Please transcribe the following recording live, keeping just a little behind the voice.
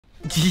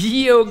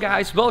Yo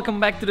guys, welcome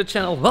back to the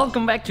channel.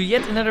 Welcome back to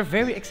yet another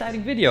very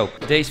exciting video.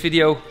 Today's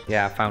video,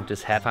 I found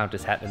this hat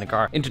in the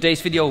car. In today's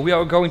video, we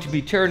are going to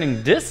be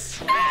turning this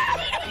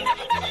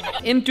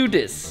into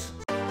this.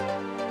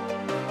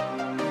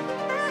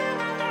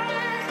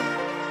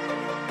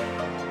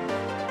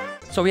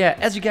 So yeah,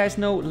 as you guys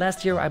know,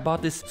 last year I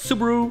bought this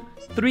Subaru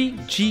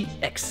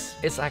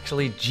 3GX. It's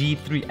actually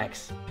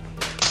G3X.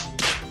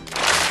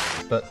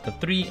 But the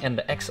 3 and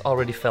the X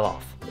already fell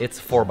off. It's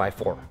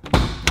 4x4.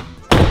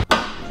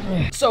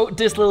 So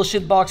this little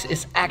shitbox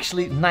is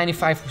actually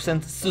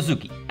 95%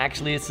 Suzuki.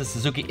 Actually, it's a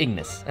Suzuki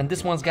Ignis. And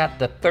this one's got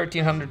the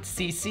 1300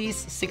 cc's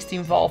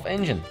 16 valve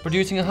engine,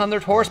 producing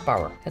 100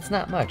 horsepower. That's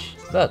not much.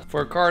 But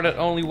for a car that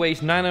only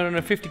weighs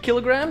 950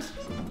 kilograms,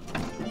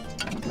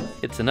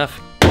 it's enough.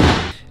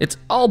 It's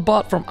all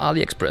bought from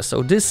AliExpress,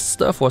 so this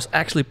stuff was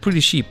actually pretty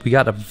cheap. We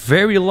got a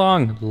very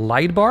long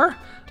light bar,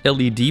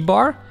 LED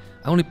bar.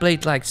 I only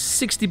paid like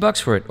 60 bucks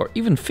for it, or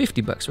even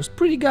 50 bucks. It was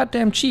pretty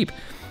goddamn cheap.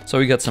 So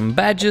we got some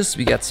badges,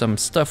 we got some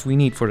stuff we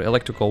need for the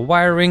electrical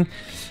wiring.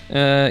 We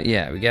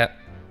got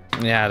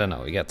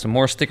some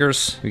more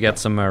stickers. We got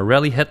some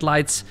rally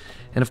headlights.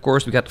 And of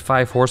course we got the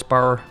 5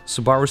 horsepower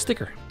Subaru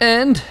sticker.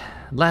 And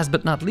last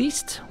but not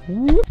least,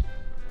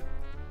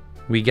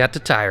 we got the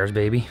tires,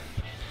 baby.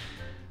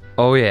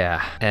 Oh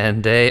yeah,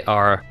 and they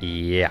are,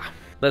 yeah.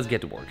 Let's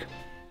get to work.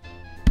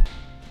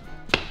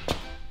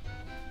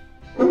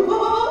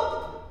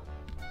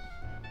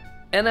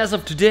 And as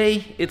of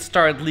today, it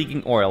started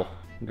leaking oil.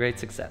 Great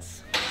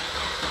success.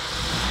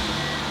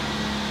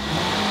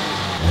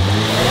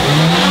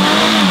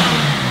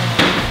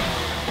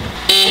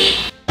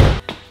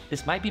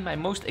 This might be my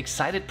most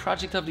excited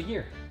project of the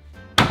year.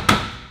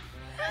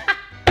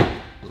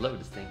 Love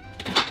this thing.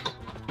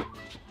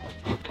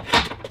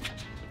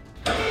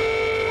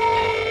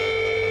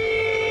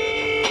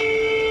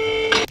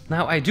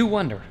 Now I do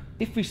wonder,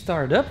 if we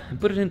start it up and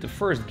put it into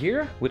first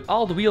gear, with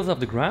all the wheels off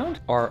the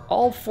ground, are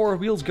all 4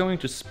 wheels going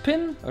to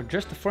spin? Or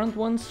just the front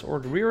ones, or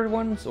the rear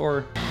ones,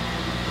 or...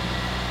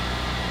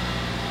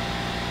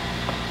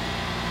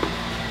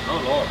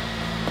 Oh lord.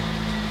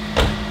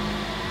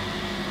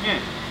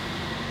 Yeah.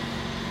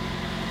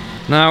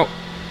 Now,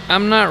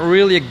 I'm not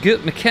really a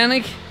good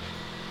mechanic,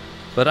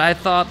 but I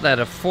thought that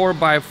a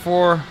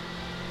 4x4...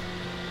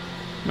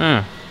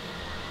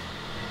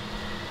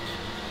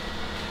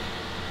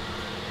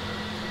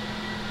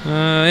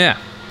 yeah,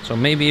 so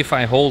maybe if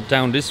I hold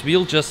down this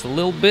wheel just a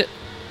little bit,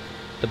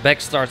 the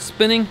back starts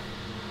spinning,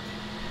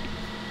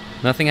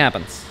 nothing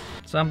happens.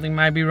 Something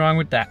might be wrong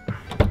with that.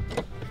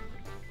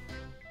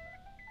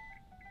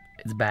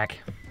 It's back.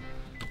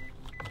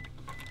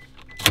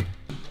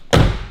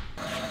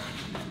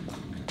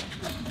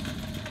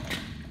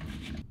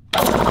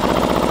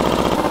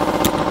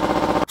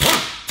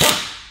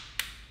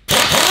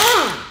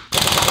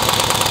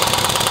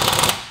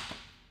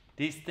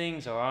 These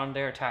things are on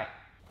there tight.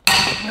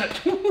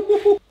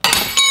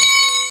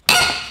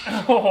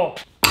 Oh.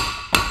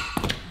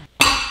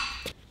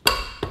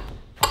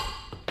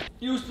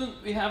 Houston,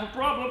 we have a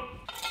problem.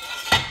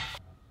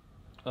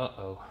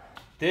 Uh-oh.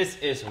 This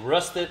is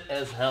rusted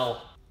as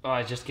hell. Oh,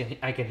 I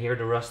can hear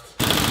the rust.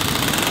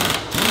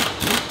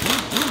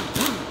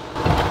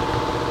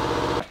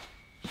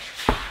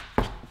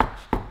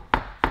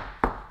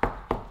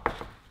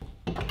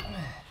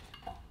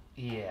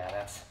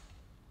 Yeah,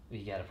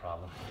 we got a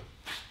problem.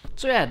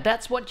 So yeah,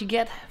 that's what you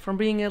get from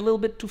being a little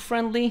bit too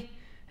friendly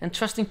and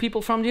trusting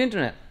people from the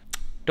internet.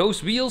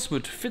 Those wheels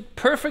would fit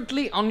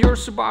perfectly on your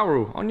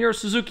Subaru, on your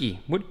Suzuki.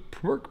 Would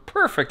work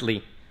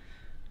perfectly.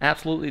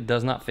 Absolutely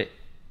does not fit.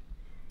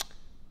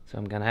 So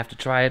I'm gonna have to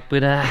try it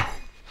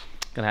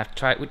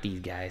with these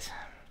guys.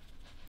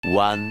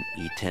 One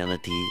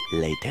eternity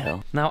later.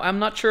 Now I'm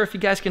not sure if you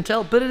guys can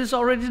tell, but it is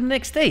already the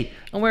next day.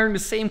 I'm wearing the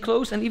same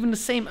clothes and even the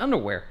same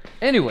underwear.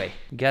 Anyway,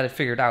 got it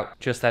figured out.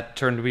 Just had to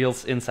turn the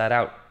wheels inside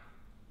out.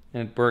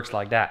 And it works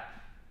like that.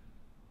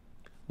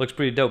 Looks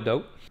pretty dope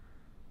though.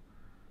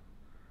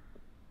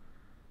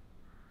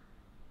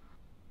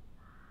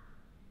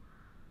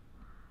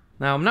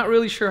 Now I'm not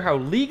really sure how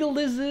legal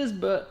this is,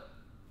 but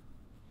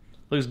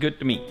looks good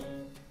to me.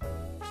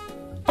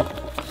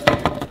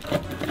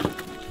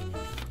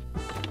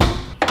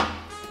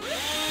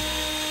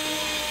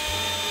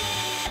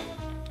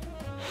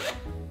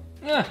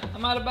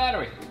 I'm out of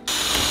battery.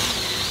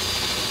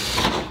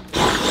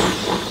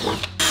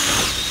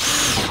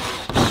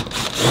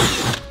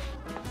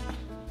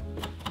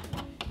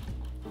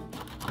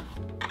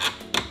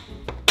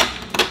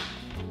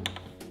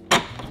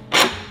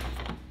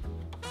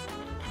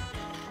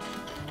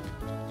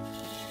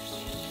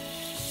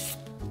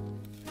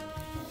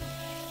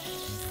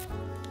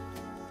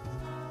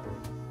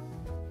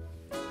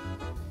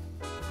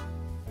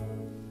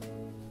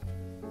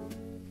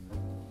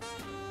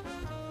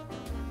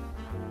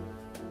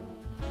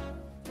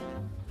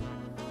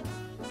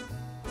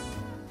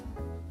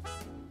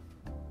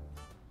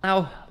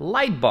 Now,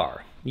 light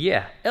bar.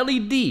 Yeah,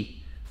 LED.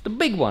 The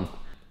big one.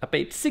 I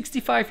paid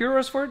 65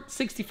 euros for it,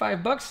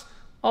 65 bucks,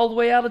 all the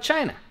way out of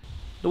China.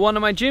 The one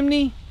on my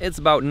Jimny, it's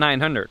about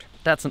 900.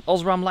 That's an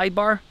Osram light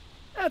bar.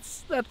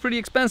 That's pretty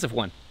expensive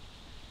one.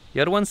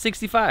 The other one's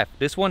 65,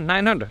 this one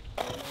 900.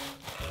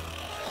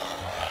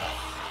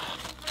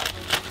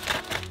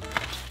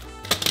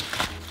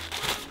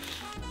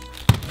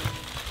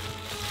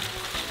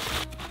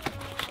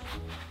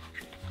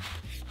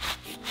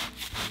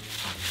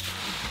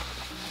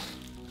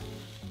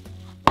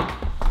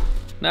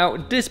 Now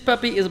this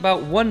puppy is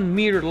about 1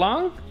 meter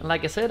long. And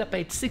like I said, I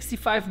paid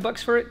 65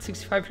 bucks for it,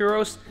 65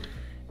 euros,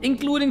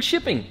 including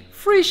shipping,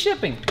 free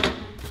shipping.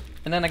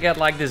 And then I got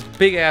like this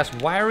big ass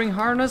wiring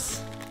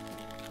harness.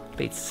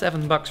 Paid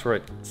 7 bucks for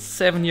it,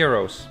 7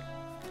 euros.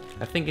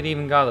 I think it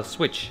even got a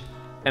switch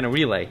and a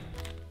relay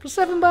for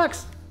 7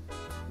 bucks.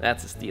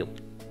 That's a steal.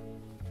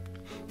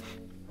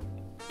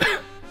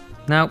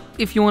 Now,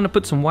 if you want to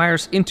put some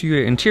wires into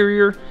your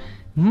interior,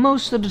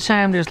 most of the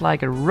time there's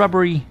like a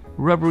rubbery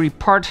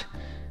part,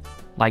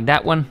 like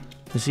that one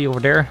you see over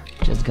there.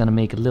 Just gonna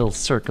make a little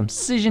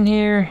circumcision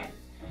here.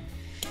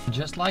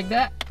 Just like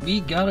that,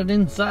 we got it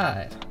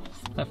inside.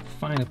 Have to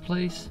find a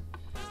place.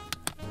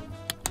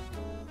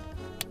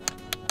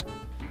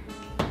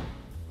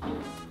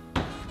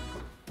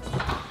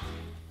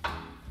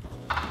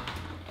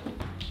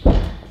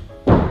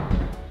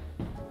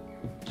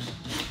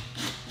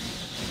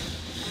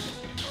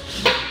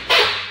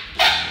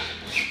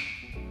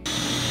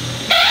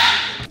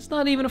 It's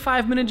not even a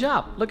 5-minute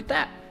job. Look at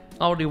that.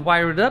 Already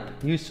wired it up,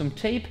 used some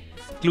tape,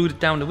 glued it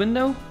down the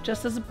window,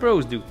 just as the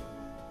pros do,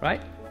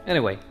 right?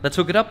 Anyway, let's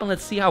hook it up and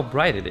let's see how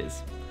bright it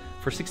is.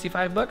 For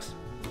 65 bucks.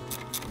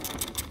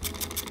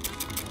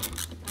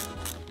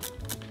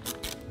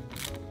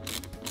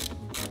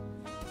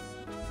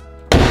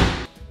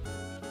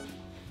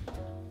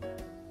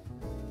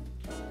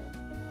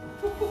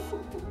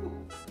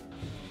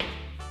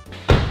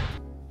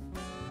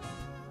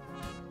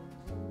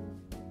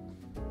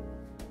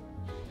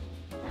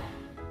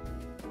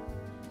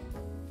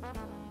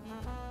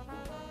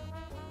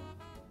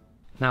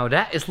 Now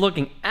that is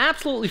looking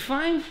absolutely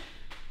fine.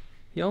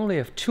 You only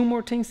have 2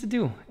 more things to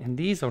do, and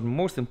these are the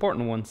most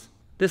important ones.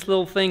 This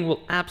little thing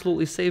will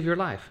absolutely save your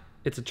life.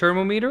 It's a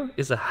thermometer,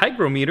 it's a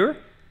hygrometer,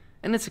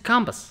 and it's a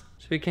compass.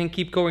 So you can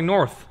keep going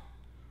north,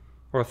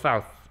 or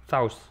south.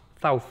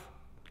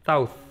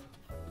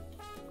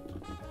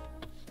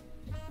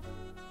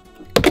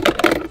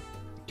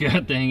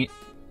 God dang it.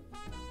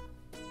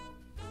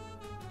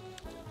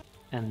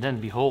 And then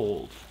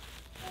behold.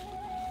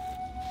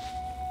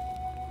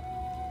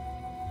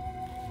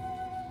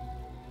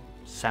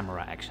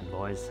 Samurai action,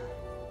 boys.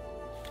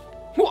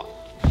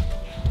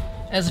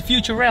 As a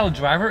future rally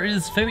driver, it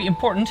is very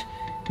important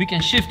we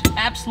can shift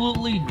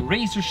absolutely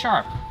razor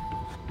sharp.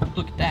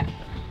 Look at that.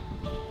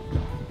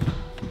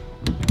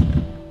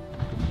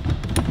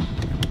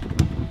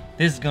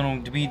 This is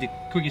going to be the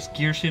quickest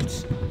gear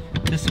shifts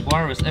this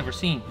Subaru has ever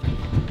seen.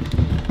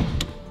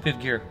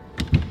 5th gear.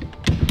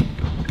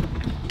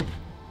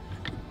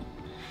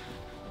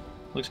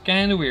 Looks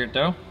kinda weird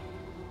though.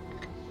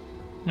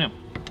 Yeah.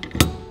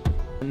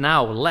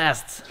 Now,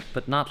 last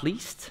but not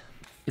least,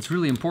 it's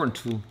really important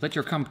to let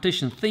your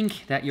competition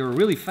think that you're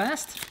really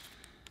fast,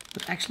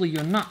 but actually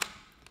you're not.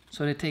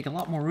 So they take a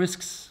lot more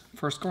risks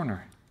first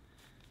corner.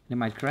 They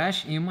might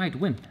crash and you might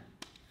win.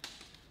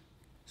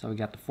 So we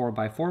got the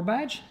 4x4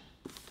 badge,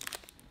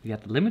 we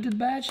got the limited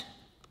badge,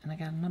 and I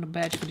got another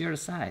badge for the other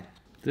side.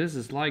 This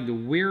is like the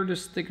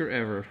weirdest sticker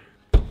ever.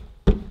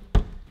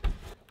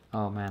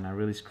 Oh man, I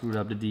really screwed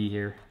up the D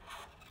here.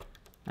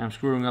 I'm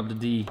screwing up the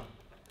D.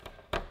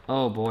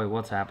 Oh boy,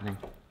 what's happening?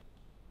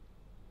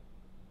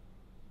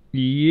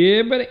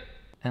 Yeah, buddy.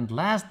 And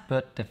last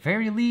but the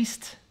very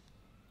least,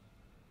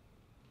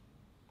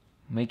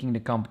 making the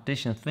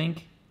competition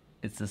think,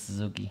 it's the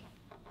Suzuki.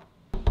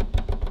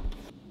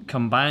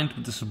 Combined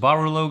with the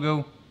Subaru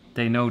logo,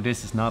 they know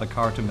this is not a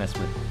car to mess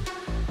with.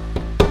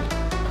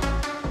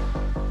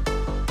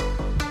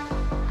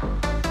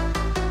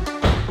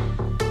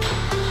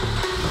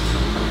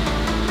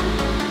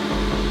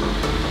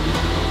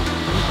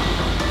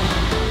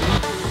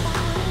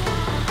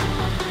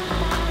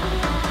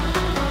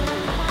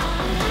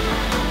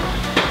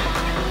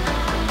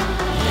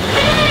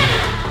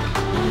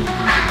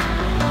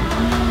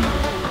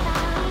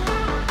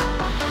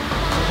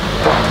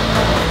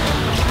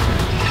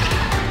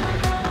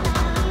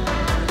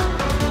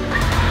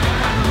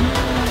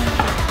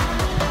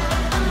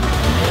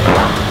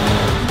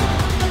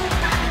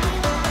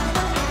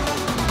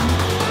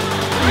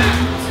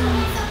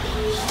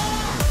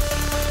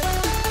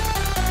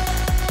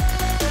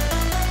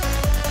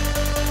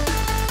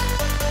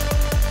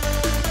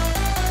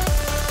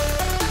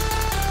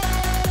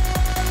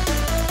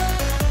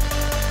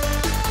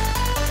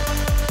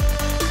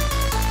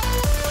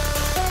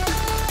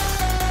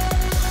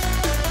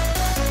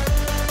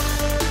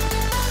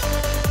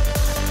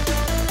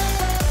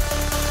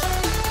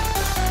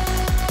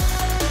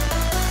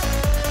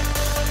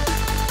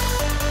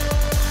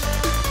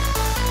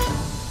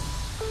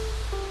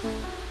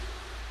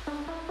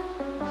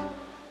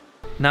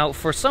 Now,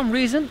 for some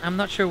reason, I'm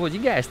not sure what you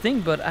guys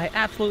think, but I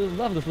absolutely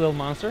love this little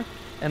monster.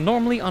 And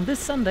normally on this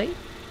Sunday,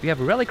 we have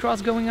a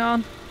rallycross going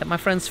on at my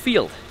friend's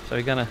field. So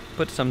we're gonna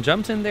put some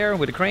jumps in there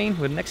with a crane,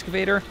 with an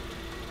excavator.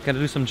 Gonna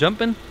do some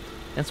jumping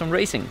and some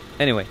racing.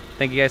 Anyway,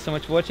 thank you guys so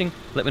much for watching.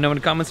 Let me know in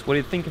the comments what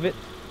you think of it.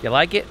 You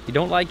like it? You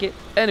don't like it?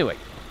 Anyway,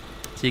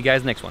 see you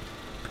guys next one.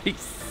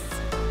 Peace.